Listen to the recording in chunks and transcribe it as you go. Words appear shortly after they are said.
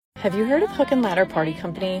Have you heard of Hook and Ladder Party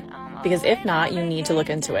Company? Because if not, you need to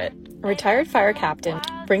look into it. A retired fire captain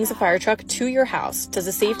brings a fire truck to your house, does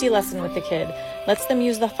a safety lesson with the kid, lets them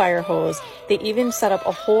use the fire hose. They even set up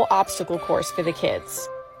a whole obstacle course for the kids.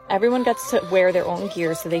 Everyone gets to wear their own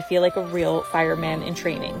gear so they feel like a real fireman in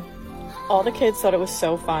training. All the kids thought it was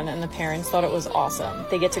so fun and the parents thought it was awesome.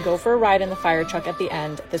 They get to go for a ride in the fire truck at the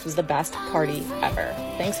end. This was the best party ever.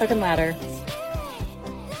 Thanks, Hook and Ladder.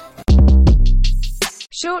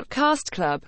 Short Cast Club.